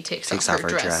 he takes off her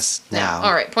dress. Now.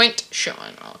 All right, point Sean.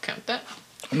 I'll count that.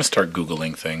 I'm going to start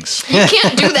Googling things. You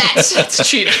can't do that. It's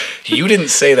cheating. You didn't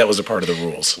say that was a part of the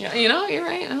rules. Yeah, you know, you're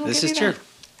right. I'll This give is you true.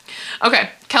 Okay,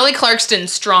 Kelly Clarkson,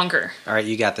 Stronger. All right,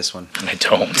 you got this one. I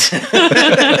don't.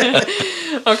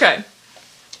 Okay.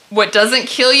 What doesn't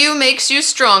kill you makes you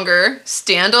stronger.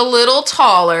 Stand a little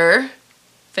taller.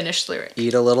 Finish lyric.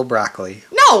 Eat a little broccoli.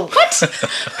 No, what?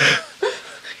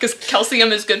 Because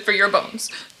calcium is good for your bones.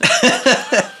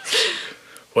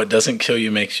 What doesn't kill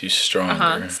you makes you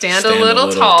stronger. Stand a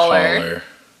little taller.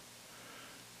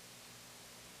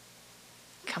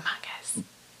 Come on, guys.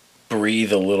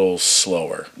 Breathe a little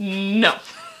slower. No.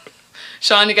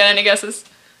 Sean, you got any guesses?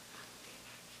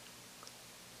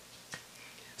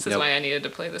 This is Nope. why I needed to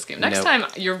play this game. Next Nope. time,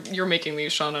 you're making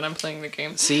these, Sean, and I'm playing the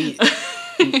game. See?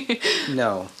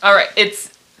 No. All right,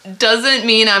 it's doesn't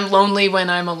mean I'm lonely when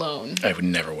I'm alone. I would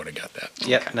never would have got that.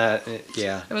 Yep. Not.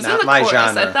 Yeah. It was in Not the my chorus.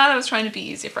 genre. I thought I was trying to be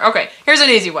easy for. Okay, here's an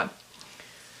easy one.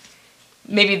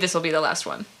 Maybe this will be the last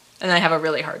one, and I have a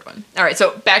really hard one. All right,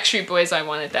 so Backstreet Boys, I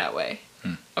Want It That Way.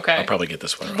 Okay. I'll probably get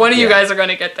this one. One of you Yeah. guys are going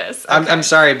to get this. Okay. I'm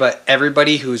sorry, but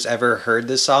everybody who's ever heard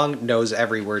this song knows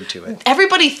every word to it.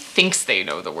 Everybody thinks they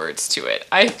know the words to it.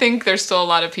 I think there's still a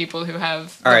lot of people who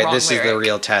have the All right, wrong this lyric. is the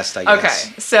real test, I guess.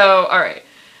 Okay, so, all right.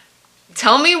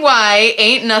 Tell me why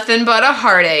ain't nothing but a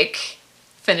heartache.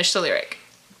 Finish the lyric.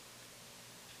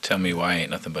 Tell me why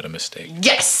ain't nothing but a mistake.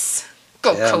 Yes!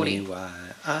 Go, Tell Cody. me why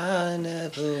I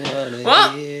never wanna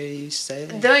Well, hear you say.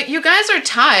 You guys are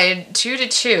tied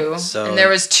 2-2, So- and there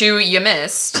was 2 you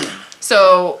missed.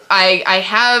 So I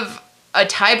have a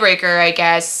tiebreaker, I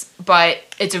guess, but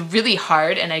it's really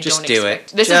hard, and I Just don't do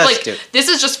expect. it. This Just is like do it. this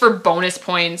is just for bonus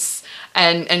points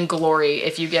and glory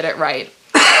if you get it right,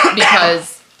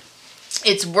 because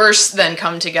it's worse than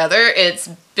Come Together. It's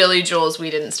Billy Joel's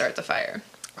We Didn't Start the Fire.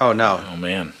 Oh no. Oh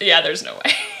man. Yeah, there's no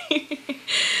way.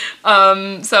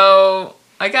 So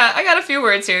I got a few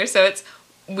words here. So it's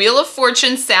Wheel of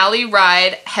Fortune, Sally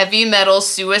Ride, Heavy Metal,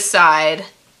 Suicide.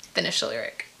 Finish the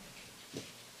lyric.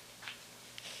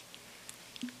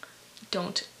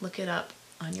 Don't look it up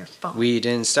on your phone. We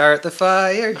didn't start the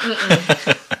fire.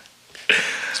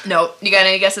 No, you got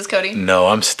any guesses, Cody? No,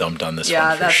 I'm stumped on this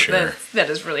one for sure. that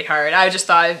is really hard. I just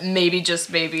thought maybe,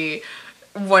 just maybe,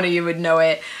 one of you would know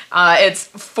it. It's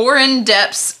Foreign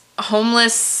Depths,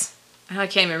 Homeless. I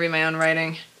can't even read my own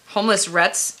writing. Homeless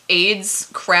Rets, AIDS,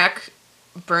 Crack,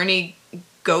 Bernie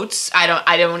Goats. I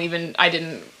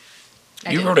didn't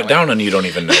You wrote it down and you don't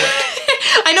even know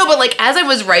it. I know, but like as I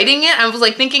was writing it, I was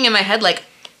like thinking in my head, like,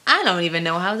 I don't even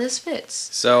know how this fits.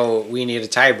 So we need a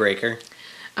tiebreaker.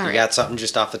 All You right. got something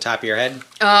just off the top of your head?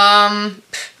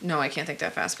 No, I can't think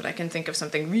that fast, but I can think of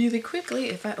something really quickly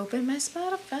if I open my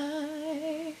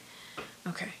Spotify.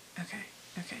 Okay.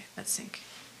 Let's sync.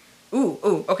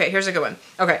 Ooh, okay, here's a good one.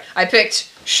 Okay, I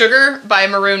picked Sugar by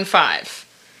Maroon 5.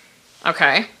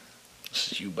 Okay,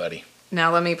 This is you, buddy.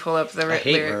 now let me pull up the I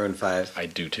hate lyric. Maroon 5. I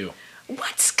do too.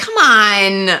 What? Come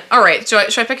on. All right,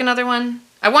 should I pick another one?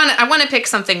 I want to pick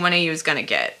something one of you is going to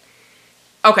get.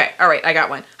 Okay, all right, I got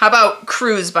one. How about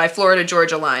Cruise by Florida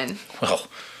Georgia Line? Well,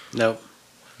 Nope.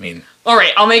 I mean, All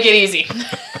right, I'll make it easy.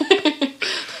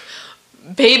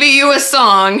 Baby, you a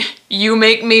song. You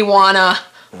make me wanna.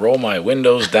 roll my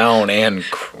windows down and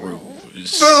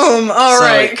cruise. Boom. All So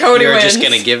right, Cody you're wins. just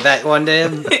gonna give that one to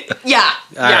him? Yeah.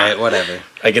 All right, whatever.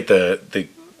 I get the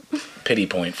pity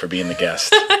point for being the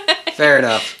guest. Fair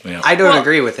enough. Yeah. I don't Well-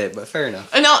 agree with it, but fair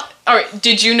enough. No. All right.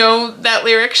 Did you know that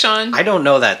lyric, Sean? I don't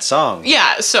know that song.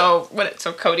 Yeah. So what?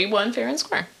 So Cody won fair and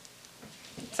square.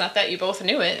 It's not that you both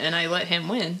knew it, and I let him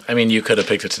win. I mean, you could have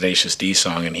picked a Tenacious D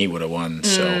song and he would have won.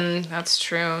 So That's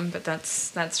true, but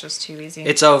that's just too easy.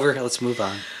 It's over. Let's move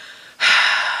on.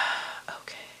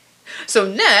 Okay. So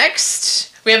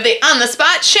next we have the On the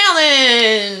Spot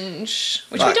Challenge,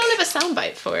 which we Fuck. don't have a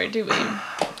soundbite for, do we?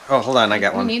 Oh, hold on. I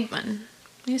got We one. need one.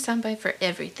 We need a soundbite for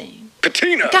everything.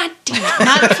 Patina. God damn it,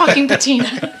 not fucking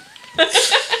patina.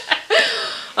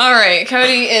 All right,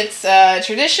 Cody, it's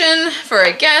tradition for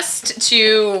a guest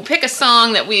to pick a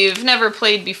song that we've never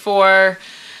played before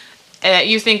that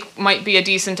you think might be a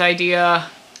decent idea.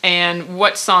 And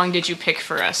what song did you pick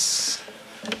for us?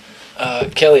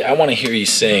 Kelly, I want to hear you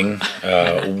sing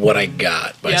 "What I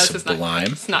Got" by this is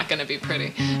Sublime. It's not going to be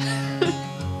pretty.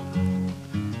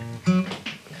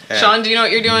 Yeah. Sean, do you know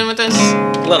what you're doing with this?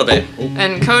 A little bit.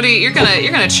 And Cody, you're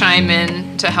gonna chime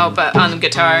in to help out on the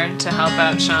guitar to help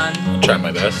out Sean. I'll try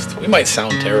my best. We might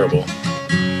sound terrible.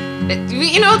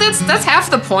 You know, that's half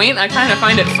the point. I kind of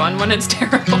find it fun when it's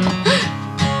terrible.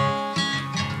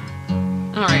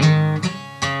 All right.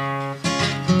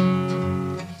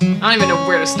 I don't even know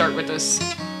where to start with this.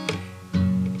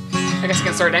 I guess I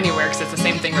can start anywhere because it's the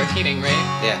same thing repeating, right?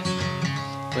 Yeah.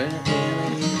 Okay.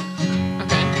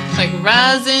 Like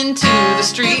rise into the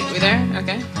street. We there?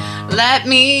 Okay. Light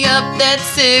me up that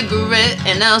cigarette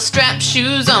and I'll strap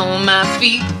shoes on my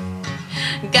feet.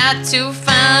 Got to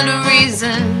find a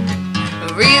reason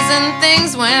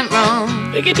things went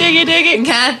wrong. Dig it.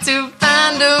 Got to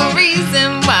find a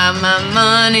reason why my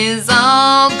money's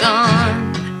all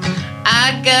gone.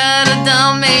 I got a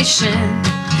Dalmatian,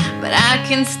 but I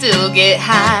can still get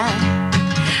high.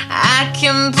 I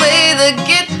can play the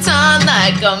guitar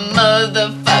like a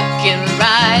motherfucking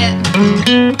riot.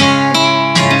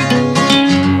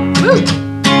 Woo!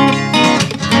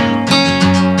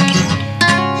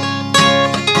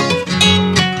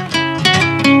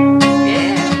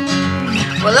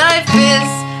 Well, life is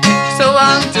so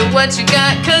on to what you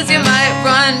got, 'cause you might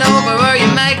run over or you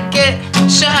might get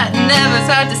shot. Never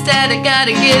start to static,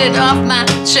 gotta get it off my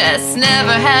chest.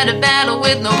 Never had a battle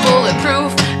with no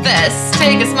bulletproof vest.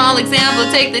 Take a small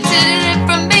example, take the tip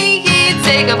from me.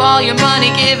 Take up all your money,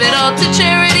 give it all to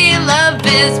charity. Love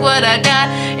is what I got,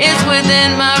 it's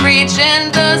within my reach.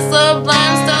 And the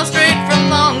sublime style straight from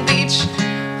Long Beach.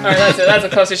 Alright, that's it. That's the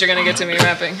closest you're gonna get to me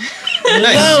rapping.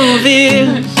 Love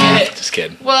it. Just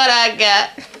kidding. What I got.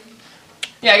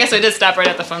 Yeah, I guess I did stop right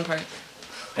at the fun part.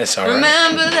 It's alright.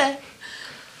 Remember that.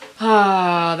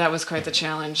 Oh, that was quite the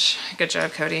challenge. Good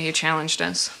job, Cody. You challenged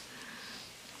us.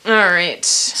 Alright.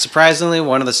 Surprisingly,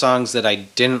 one of the songs that I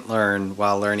didn't learn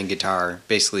while learning guitar,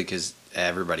 basically because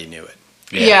everybody knew it.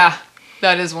 Yeah.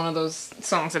 That is one of those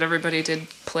songs that everybody did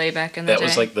play back in the day. That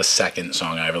was like the second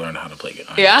song I ever learned how to play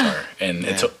on Yeah? guitar. And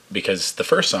it's because the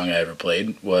first song I ever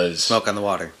played was... Smoke on the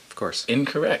Water, of course.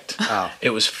 Incorrect. Oh.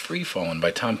 It was Free Fallin' by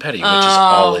Tom Petty, which is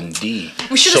all in D.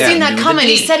 We should have seen that do coming.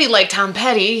 the He D. said he liked Tom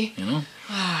Petty. You know?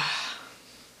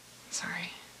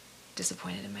 Sorry.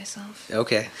 Disappointed in myself.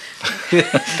 Okay.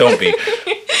 Don't be.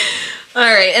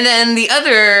 Alright, and then the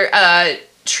other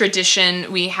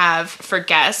tradition we have for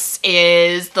guests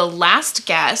is the last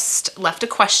guest left a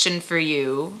question for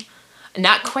you,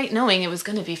 not quite knowing it was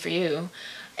going to be for you,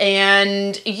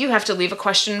 and you have to leave a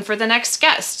question for the next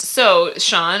guest. So,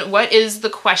 Sean, what is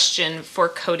the question for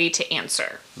Cody to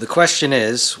answer? The question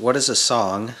is, what is a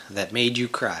song that made you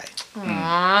cry?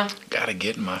 Aww. Gotta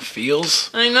get in my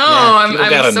feels. I know. Yeah, People I'm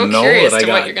gotta so know curious that I to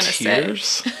what got you're going to say.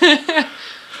 tears.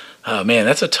 Oh man,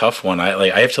 that's a tough one.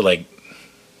 I have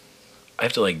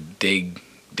to dig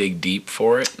deep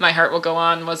for it. My Heart Will Go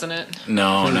On, wasn't it?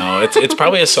 No, it's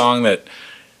probably a song that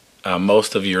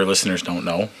most of your listeners don't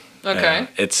know. Okay.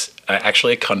 It's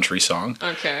actually a country song.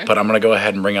 Okay. But I'm gonna go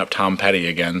ahead and bring up Tom Petty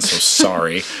again. So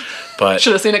sorry, but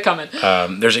Should have seen it coming.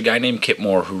 there's a guy named Kip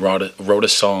Moore who wrote a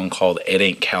song called "It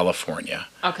Ain't California."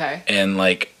 Okay. And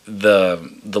like the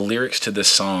lyrics to this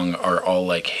song are all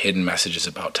like hidden messages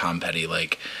about Tom Petty,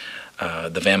 like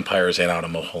the vampires ain't out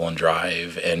on Mulholland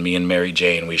Drive, and me and Mary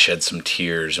Jane, we shed some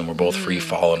tears, and we're both free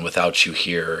falling without you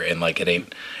here, and like it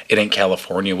ain't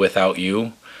California without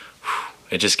you.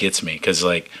 It just gets me because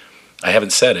like I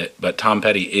haven't said it, but Tom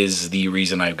Petty is the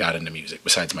reason I got into music,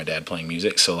 besides my dad playing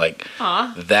music. So like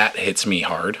that hits me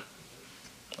hard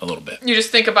a little bit. You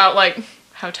just think about like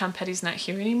how Tom Petty's not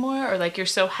here anymore, or like you're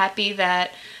so happy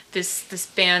that this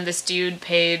band, this dude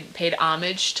paid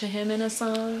homage to him in a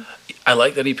song. I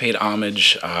like that he paid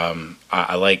homage.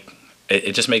 I like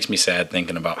it. Just makes me sad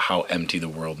thinking about how empty the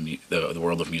world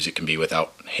of music can be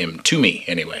without him. To me,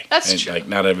 anyway. That's true. Like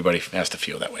not everybody has to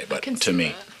feel that way, but to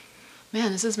me,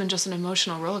 man, this has been just an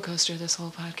emotional roller coaster. This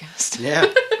whole podcast.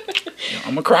 Yeah.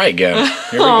 I'm gonna cry again.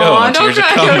 Here we go. Aw, Tears don't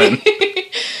are cry, coming.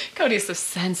 Cody. Cody's so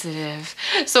sensitive.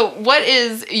 So, what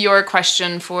is your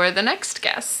question for the next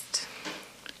guest?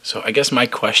 So I guess my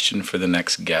question for the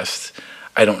next guest,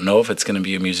 I don't know if it's going to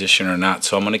be a musician or not,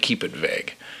 so I'm going to keep it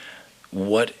vague.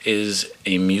 What is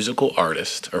a musical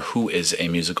artist, or who is a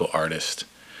musical artist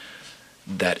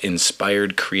that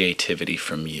inspired creativity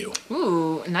from you?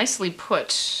 Ooh, nicely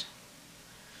put.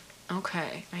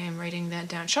 Okay, I am writing that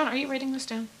down. Sean, are you writing this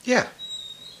down? Yeah.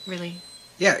 Really?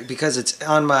 Yeah, because it's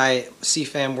on my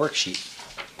CFAM worksheet.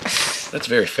 That's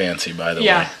very fancy, by the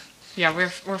way. Yeah, we're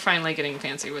finally getting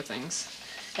fancy with things.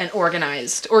 And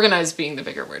organized. Organized being the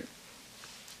bigger word.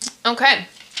 Okay.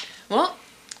 Well,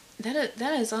 that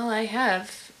is all I have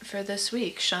for this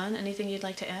week. Sean, anything you'd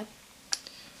like to add?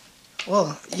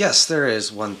 Well, yes, there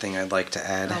is one thing I'd like to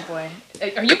add. Oh boy.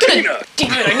 Are you gonna...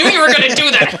 Damn it, I knew you were gonna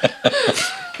do that!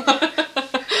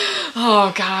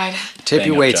 Oh god. Tip Bang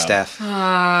your up wait job.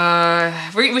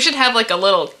 staff. We should have like a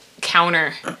little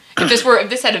counter. If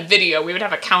this had a video, we would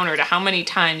have a counter to how many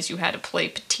times you had to play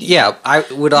petite. Yeah, I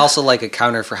would also like a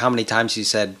counter for how many times you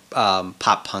said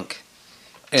pop punk.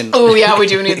 And Oh yeah, we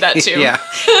do need that too. yeah,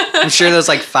 I'm sure there's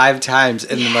like 5 times,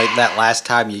 and then like that last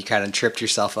time you kind of tripped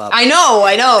yourself up. I know.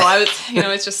 I was,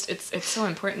 it's just it's so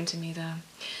important to me though.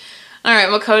 All right.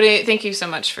 Well, Cody, thank you so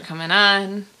much for coming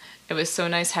on. It was so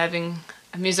nice having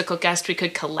a musical guest we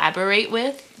could collaborate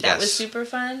with. That was super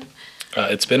fun.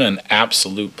 It's been an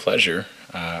absolute pleasure.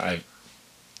 I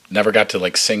never got to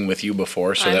like sing with you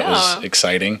before, so that was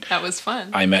exciting. That was fun.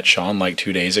 I met Sean like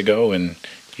 2 days ago, and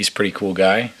he's a pretty cool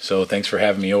guy. So thanks for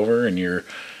having me over in your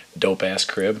dope ass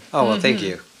crib. Oh well, thank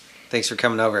you. Thanks for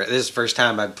coming over. This is the first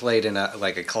time I've played in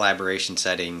a collaboration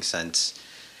setting since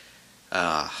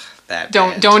that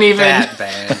don't even that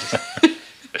band.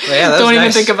 Yeah, don't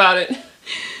even think about it.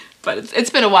 But it's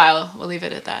been a while. We'll leave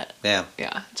it at that. Yeah.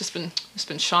 Yeah. It's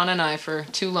been Sean and I for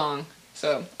too long.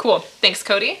 So cool. Thanks,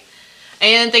 Cody.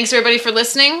 And thanks everybody for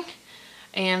listening.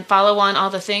 And follow on all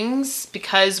the things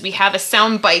because we have a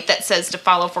sound bite that says to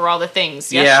follow for all the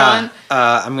things. Yes, Sean?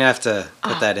 I'm gonna have to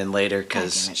put that in later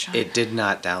because it did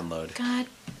not download. God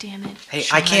damn it. Hey,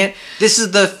 Sean. I can't. This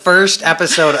is the first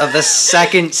episode of the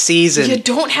second season. You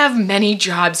don't have many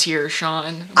jobs here,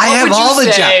 Sean. I have all the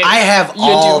jobs. I have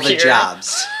all the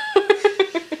jobs.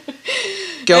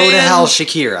 Go to hell,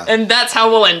 Shakira. And that's how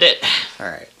we'll end it. All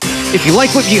right. If you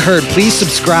like what you heard, please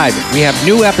subscribe. We have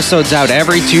new episodes out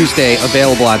every Tuesday,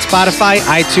 available on Spotify,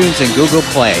 iTunes, and Google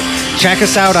Play. Check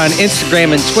us out on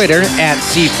Instagram and Twitter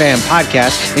 @CFAM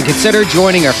Podcast, and consider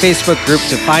joining our Facebook group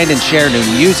to find and share new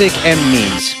music and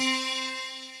memes.